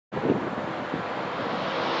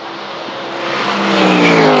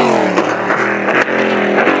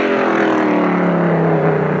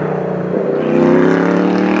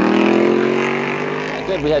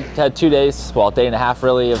had 2 days, well, a day and a half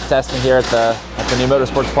really, of testing here at the new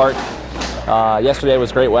Motorsports Park. Yesterday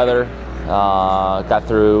was great weather. Got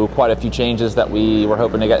through quite a few changes that we were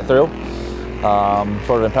hoping to get through,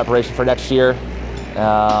 sort of in preparation for next year.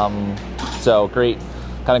 So great,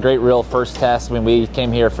 kind of great real first test. When we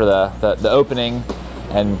came here for the opening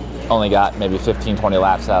and only got maybe 15-20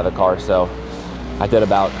 laps out of the car, so I did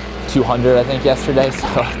about 200 I think yesterday, so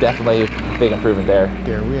definitely a big improvement there.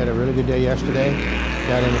 We had a really good day yesterday,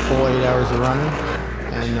 got in a full 8 hours of running,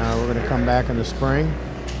 and we're going to come back in the spring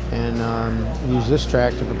and use this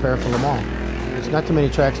track to prepare for Le Mans. There's not too many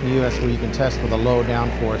tracks in the U.S. where you can test with a low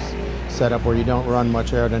downforce setup where you don't run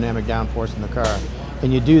much aerodynamic downforce in the car,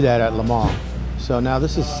 and you do that at Le Mans. So now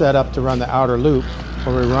this is set up to run the outer loop,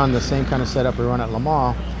 where we run the same kind of setup we run at Le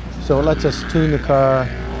Mans. So it lets us tune the car,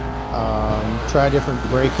 try different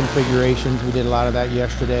brake configurations. We did a lot of that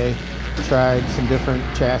yesterday. Tried some different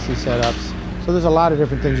chassis setups. So there's a lot of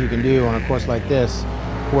different things you can do on a course like this,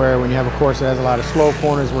 where when you have a course that has a lot of slow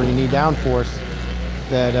corners where you need downforce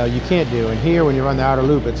that you can't do. And here, when you run the outer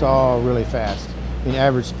loop, it's all really fast. I mean,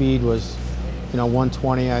 average speed was,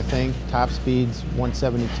 120, I think. Top speed's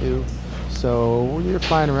 172. So you're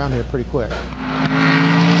flying around here pretty quick.